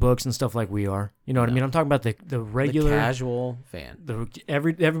reading the books and stuff like we are. You know what I mean? I'm talking about the regular... The casual fan.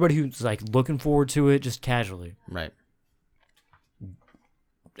 Everybody who's like looking forward to it just casually. Right.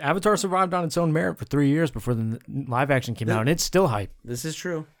 Avatar survived on its own merit for 3 years before the live action came out, and it's still hype. This is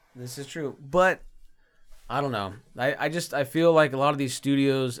true. But I don't know. I feel like a lot of these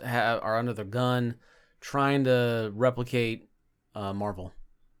studios are under their gun trying to replicate Marvel.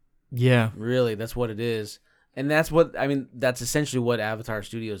 Yeah. Really, that's what it is. And that's essentially what Avatar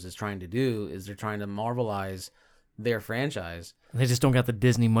Studios is trying to do, is they're trying to Marvelize their franchise. They just don't got the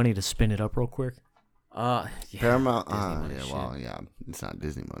Disney money to spin it up real quick. Yeah, Paramount. It's not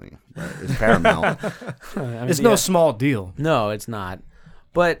Disney money, but it's Paramount. It's no small deal. No, it's not.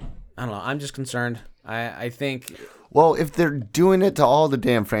 But I don't know. I'm just concerned. I think. Well, if they're doing it to all the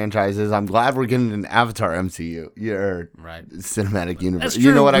damn franchises, I'm glad we're getting an Avatar MCU, right, cinematic universe. That's true.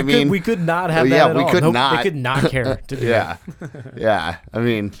 You know what I mean? We could not have that at all. They could not care to do that. Yeah. I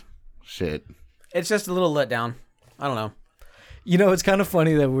mean, shit. It's just a little letdown. I don't know. You know, it's kind of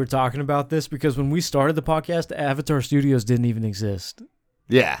funny that we're talking about this because when we started the podcast, Avatar Studios didn't even exist.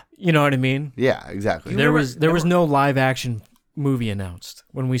 Yeah. You know what I mean? Yeah, exactly. There was no live action movie announced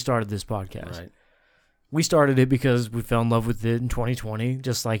when we started this podcast. Right. We started it because we fell in love with it in 2020,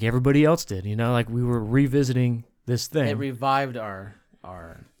 just like everybody else did. You know, like we were revisiting this thing. It revived our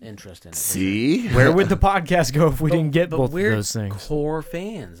interest in it. See? Where would the podcast go if we didn't get both of those things? Core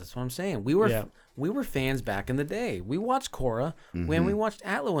fans. That's what I'm saying. We were fans back in the day. We watched Korra when we watched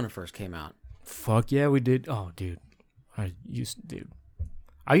ATLA when it first came out. Fuck yeah, we did. Oh, dude. I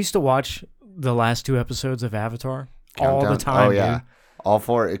used to watch the last 2 episodes of Avatar all the time. Oh, yeah. Dude. All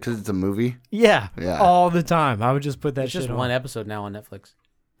 4, because it's a movie? Yeah. All the time. I would just put that It's shit just on. one episode now on Netflix.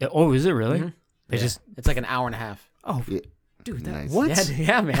 Oh, is it really? Mm-hmm. It's like an hour and a half. Oh, Yeah. dude, Nice. what?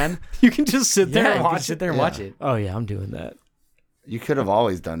 Yeah, man. You can just sit there and watch sit there and watch it. Oh, yeah, I'm doing that. You could have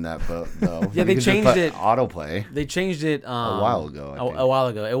always done that, though. Yeah, they You could just changed put it. Autoplay. They changed it A while ago, I think. A while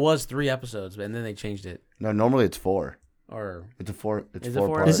ago. It was 3 episodes, and then they changed it. No, normally it's 4. Or It's a 4. It's Is it 4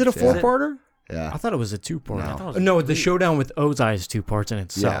 4? parts. Is it a 4-parter? Yeah. I thought it was a 2-parter. No. I thought it was No, a the 3. showdown with Ozai is 2 parts in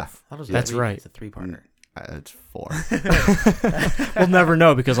itself. I thought it was That's right. It's a 3-parter. It's 4. We'll never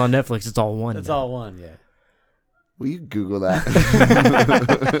know because on Netflix it's all one. It's now. all one, yeah. Will you Google that?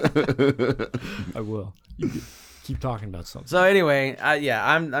 I will. You keep talking about something. So anyway,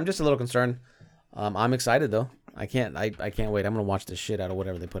 I'm just a little concerned. I'm excited though. I can't wait. I'm gonna watch the shit out of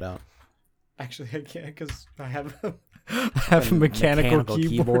whatever they put out. Actually, I can't because I have a mechanical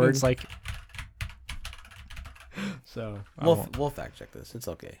keyboard. It's like so. We'll fact check this. It's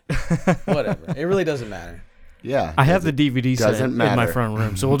okay. Whatever. It really doesn't matter. Yeah, I have the DVD set doesn't in my matter. front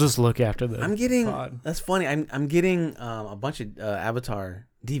room, so we'll just look after the. I'm getting. pod. That's funny. I'm getting a bunch of Avatar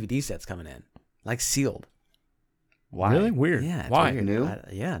DVD sets coming in, like sealed. Why? Really weird. Yeah. It's Why? weird. New?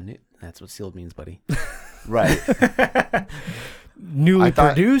 New. That's what sealed means, buddy. Right. Newly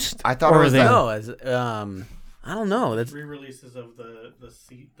produced? I thought or it was are they? No, as I don't know. That's Re-releases of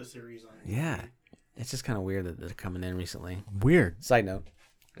the series on. yeah. It's just kind of weird that they're coming in recently. Weird. Side note.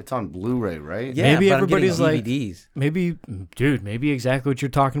 It's on Blu-ray, right? Yeah, Maybe but I'm everybody's getting like, DVDs. maybe exactly what you're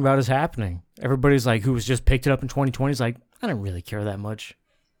talking about is happening. Everybody's like, who was just picked it up in 2020 is like, I don't really care that much.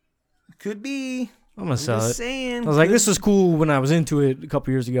 Could be. I'm gonna sell it. Saying, I was like, this was cool when I was into it a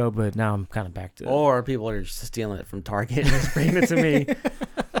couple years ago, but now I'm kind of back to it. Or people are just stealing it from Target and just bringing it to me.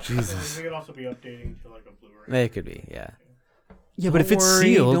 Jesus. They could also be updating to like a Blu-ray. They could be, yeah. Yeah, but if it's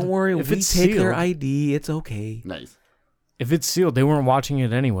sealed, don't worry. If we it's take their sealed, ID. It's okay. Nice. if it's sealed, they weren't watching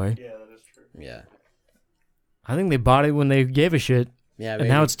it anyway. Yeah, that is true. Yeah, I think they bought it when they gave a shit, yeah. and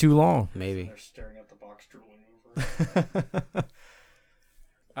now it's too long. maybe. They're staring at the box drooling over it.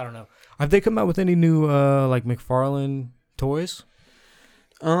 I don't know. Have they come out with any new like McFarlane toys?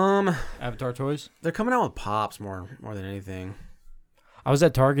 Avatar toys? They're coming out with pops more than anything. I was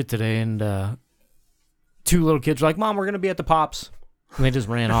at Target today, and two little kids were like, "Mom, we're gonna be at the pops," and they just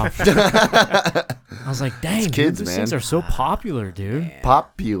ran off. I was like, "Dang, dude, kids, these man. things are so popular, dude." Man.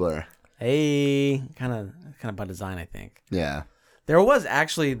 Popular. Hey, kind of by design, I think. Yeah. There was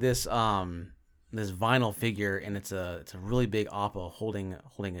actually this this vinyl figure, and it's a really big Appa holding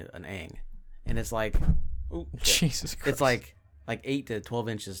an Aang, and it's like, oh, Jesus Christ! it's like 8 to 12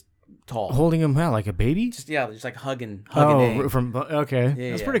 inches tall. holding him out like a baby. Just like hugging Oh, Aang. from okay, Yeah,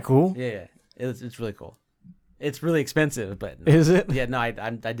 that's yeah. pretty cool. Yeah, it's really cool. It's really expensive, but Is it? yeah, no, I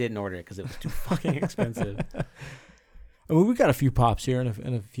didn't order it because it was too fucking expensive. I mean, we got a few pops here and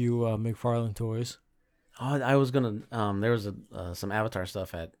a few McFarlane toys. Oh, I was gonna. There was some Avatar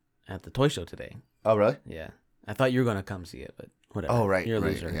stuff at the toy show today. Oh, really? Yeah, I thought you were gonna come see it, but whatever. Oh, right. You're a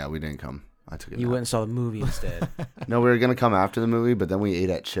right. loser. Yeah, we didn't come. I took it. You out. went and saw the movie instead. No, we were going to come after the movie, but then we ate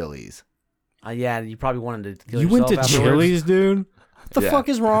at Chili's. Yeah, you probably wanted to kill You went yourself to afterwards. Chili's, dude. What the Yeah. fuck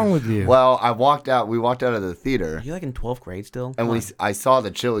is wrong with you? Well, we walked out of the theater. Are you like in 12th grade still? And I saw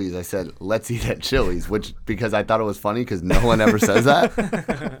the Chili's. I said, "Let's eat at Chili's," because I thought it was funny because no one ever says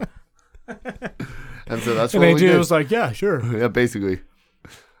that. And so that's and what we AJ did. was like, "Yeah, sure." Yeah, basically.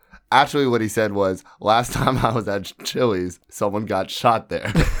 Actually, what he said was, "Last time I was at Chili's, someone got shot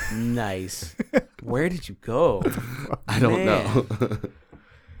there." Nice. Where did you go? I don't know.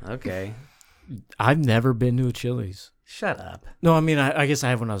 Okay. I've never been to a Chili's. Shut up. No, I mean, I guess I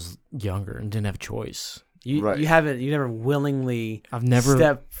have when I was younger and didn't have a choice. You Right. you never willingly I've never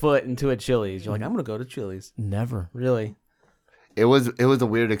stepped foot into a Chili's. You're like, I'm gonna go to Chili's. Never. Really? It was a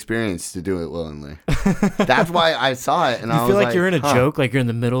weird experience to do it willingly. That's why I saw it, and You I was feel like you're in a huh. joke, like you're in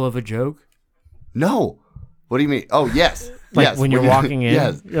the middle of a joke. No. What do you mean? Oh, yes. Like yes. when you're walking in,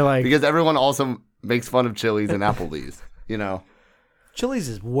 yes. you're like, Because everyone also makes fun of Chili's and Applebee's, you know. Chili's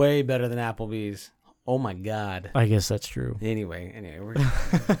is way better than Applebee's. Oh my god. I guess that's true. Anyway, we're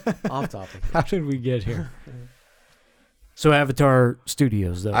off topic. How did we get here? So Avatar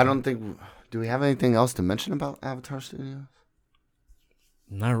Studios, though. I don't think. Do we have anything else to mention about Avatar Studios?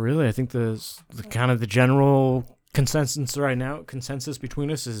 Not really. I think the kind of the general consensus right now, consensus between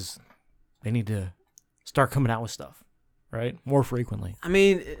us is they need to start coming out with stuff, right? More frequently. I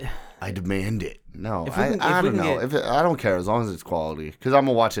mean, I demand it. No, If we can- I if we don't can know. get- I don't care as long as it's quality, because I'm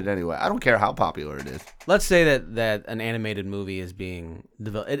gonna watch it anyway. I don't care how popular it is. let's say that an animated movie is being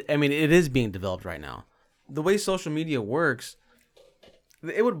developed. I mean, it is being developed right now. The way social media works,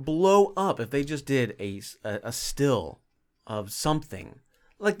 it would blow up if they just did a still of something.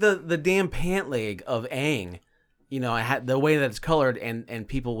 Like the damn pant leg of Aang. You know, I had the way that it's colored, and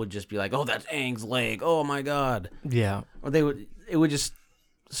people would just be like, "Oh, that's Aang's leg. Oh my god!" Yeah. Or it would just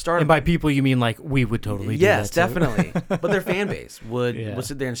start. And by people, you mean like we would totally do Yes, that too. definitely. But their fan base would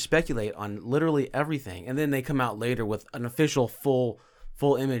sit there and speculate on literally everything, and then they come out later with an official full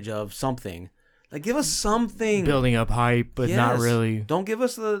image of something. Like, give us something. Building up hype, but not Yes. really. Don't give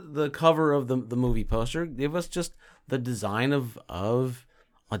us the cover of the movie poster. Give us just the design of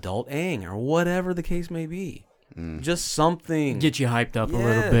adult Aang or whatever the case may be. Just something. Get you hyped up a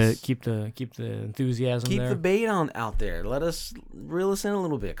little bit. Keep the enthusiasm Keep there. the bait out there. Let us reel us in a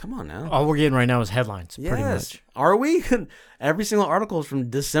little bit. Come on now. All we're getting right now is headlines, pretty much. Are we? Every single article is from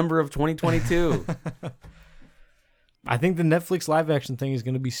December of 2022. I think the Netflix live action thing is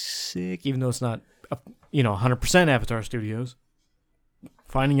going to be sick, even though it's not, 100% Avatar Studios.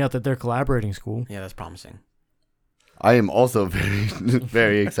 Finding out that they're collaborating is cool. Yeah, that's promising. I am also very,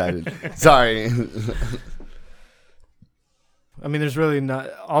 very excited. Sorry. I mean, there's really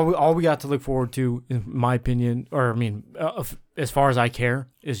not all we got to look forward to, in my opinion, as far as I care,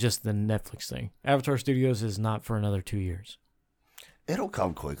 is just the Netflix thing. Avatar Studios is not for another 2 years. It'll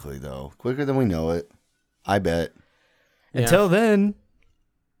come quickly, though. Quicker than we know it. I bet. Yeah. Until then,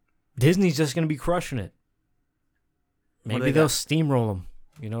 Disney's just going to be crushing it. Maybe they'll steamroll them.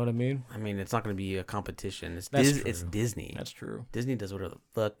 You know what I mean? I mean, it's not going to be a competition. It's Disney. That's true. Disney does whatever the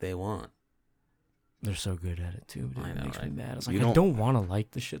fuck they want. They're so good at it, too. Dude. I know, it makes me mad. It's like, I don't want to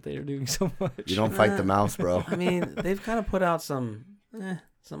like the shit they're doing so much. You don't fight the mouse, bro. I mean, they've kind of put out some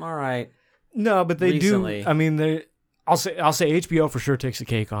all right. No, but they recently. do. I mean, I'll say HBO for sure takes the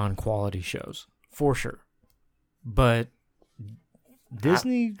cake on quality shows. For sure. But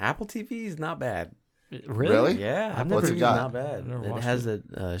Disney... Apple TV is not bad. Really? Yeah. I've Apple never TV is not bad. It has it.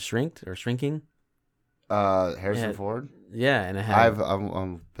 shrinking. Harrison Ford? Yeah, and it has...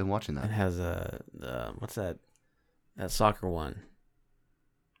 I've been watching that. It has what's that? That soccer one.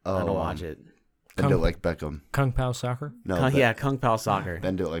 Oh, I don't watch it. Bend it like Beckham. Kung Pao Soccer? No. Kung Pao Soccer.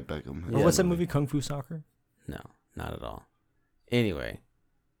 Bend it like Beckham. Yeah, what's that movie, Kung Fu Soccer? No, not at all. Anyway.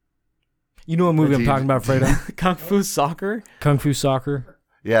 You know what movie I'm talking about, Fredo? Kung Fu Soccer? Kung Fu Soccer.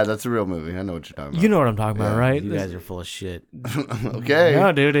 Yeah, that's a real movie. I know what you're talking about. You know what I'm talking about, right? You guys are full of shit. Okay.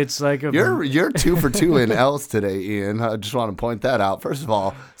 No, dude, it's like You're 2 for 2 in L's today, Ian. I just want to point that out. First of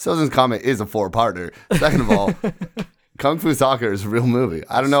all, Susan's comment is a 4-parter. Second of all, Kung Fu Soccer is a real movie.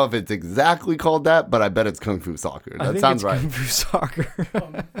 I don't know if it's exactly called that, but I bet it's Kung Fu Soccer. That sounds right. Kung Fu Soccer.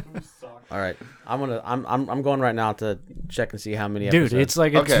 All right, I'm going right now to check and see how many episodes. Dude, it's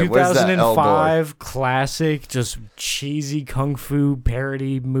like a 2005 classic, just cheesy kung fu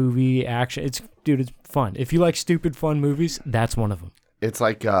parody movie action. It's fun. If you like stupid fun movies, that's one of them. It's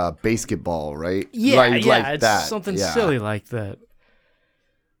like basketball, right? Yeah, like it's that. Something silly like that.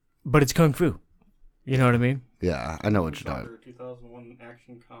 But it's kung fu. You know what I mean? Yeah, I know what you're talking about. 2001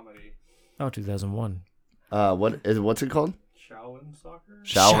 action comedy. Oh, 2001. What's it called? Shaolin Soccer?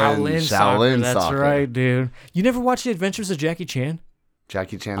 Shaolin Soccer. That's right, dude. You never watched The Adventures of Jackie Chan?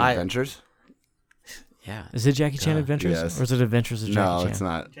 Jackie Chan Adventures? Yeah. Is it Jackie Chan Adventures? Yes. Or is it Adventures of Jackie Chan? No, it's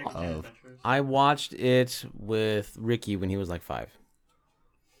not. Jackie Chan Adventures. I watched it with Ricky when he was like 5.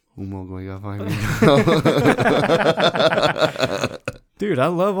 Dude, I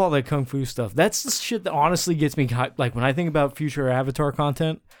love all that kung fu stuff. That's the shit that honestly gets me hyped. Like, when I think about future Avatar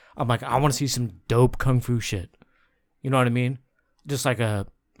content, I'm like, I want to see some dope kung fu shit. You know what I mean? Just like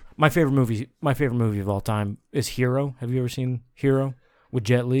my favorite movie of all time is Hero. Have you ever seen Hero with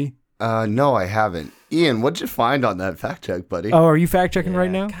Jet Li? No, I haven't. Ian, what'd you find on that fact check, buddy? Oh, are you fact checking right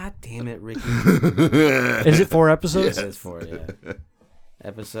now? God damn it, Ricky. Is it 4 episodes? It is 4, yeah.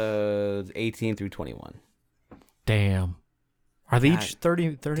 Episodes 18 through 21. Damn. Are they each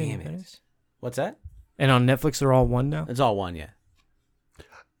 30 minutes? What's that? And on Netflix, they're all one now? It's all one, yeah.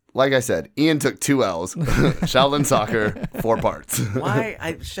 Like I said, Ian took 2 L's. Shaolin Soccer, 4 parts. Why?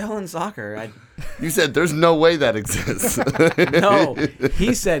 Shaolin Soccer. You said there's no way that exists. No,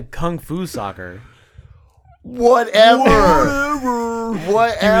 he said Kung Fu Soccer. Whatever.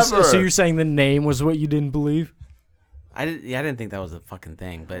 So you're saying the name was what you didn't believe? I didn't think that was a fucking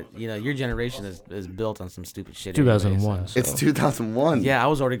thing, but your generation is built on some stupid shit. 2001. Anyway, so. It's 2001. Yeah, I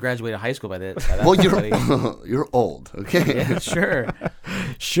was already graduated high school by that. Well, you're old, okay? Yeah, sure.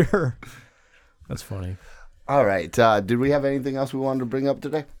 Sure. That's funny. All right. Did we have anything else we wanted to bring up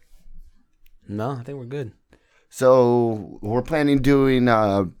today? No, I think we're good. So we're planning doing.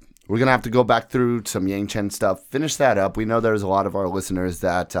 We're gonna have to go back through some Yang Chen stuff, finish that up. We know there's a lot of our listeners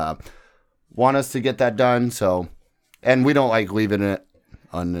that want us to get that done. So. And we don't like leaving it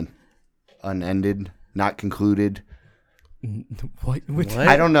unended, not concluded. What?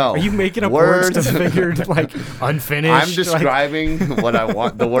 I don't know. Are you making up words to figure like unfinished? I'm describing what I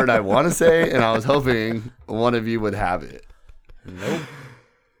want, the word I want to say, and I was hoping one of you would have it. Nope.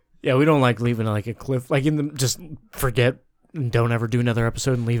 Yeah, we don't like leaving like a cliff, like just forget and don't ever do another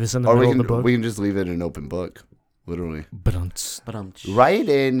episode and leave us in the middle of the book. We can just leave it an open book. Literally. But write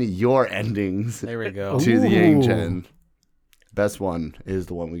in your endings. There we go. To the Yang Chen. Best one is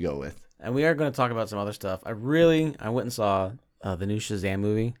the one we go with. And we are going to talk about some other stuff. I went and saw the new Shazam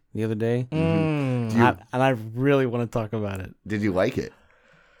movie the other day, Mm. You- and I really want to talk about it. Did you like it?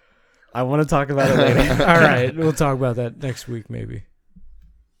 I want to talk about it later. All right, we'll talk about that next week, maybe.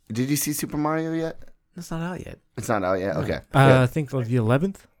 Did you see Super Mario yet? It's not out yet. It's not out yet. Okay. I think like the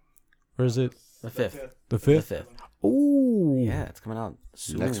 11th, or is it The 5th. the The 5th? 5th. Ooh, Yeah, it's coming out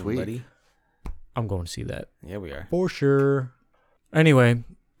soon, Next week. buddy. I'm going to see that Yeah, we are. for sure. Anyway,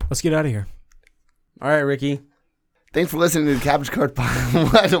 let's get out of here. All right, Ricky. Thanks for listening to the Cabbage Cart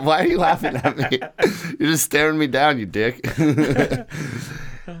Podcast. Why are you laughing at me? You're just staring me down, you dick.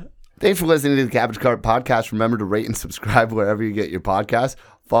 Thanks for listening to the Cabbage Cart Podcast. Remember to rate and subscribe wherever you get your podcasts.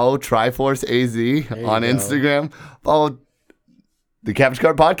 Follow Triforce AZ on Instagram. Follow the Cabbage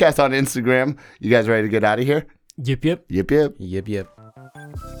Cart Podcast on Instagram. You guys ready to get out of here? Yip yip. Yip yip. Yip, yip.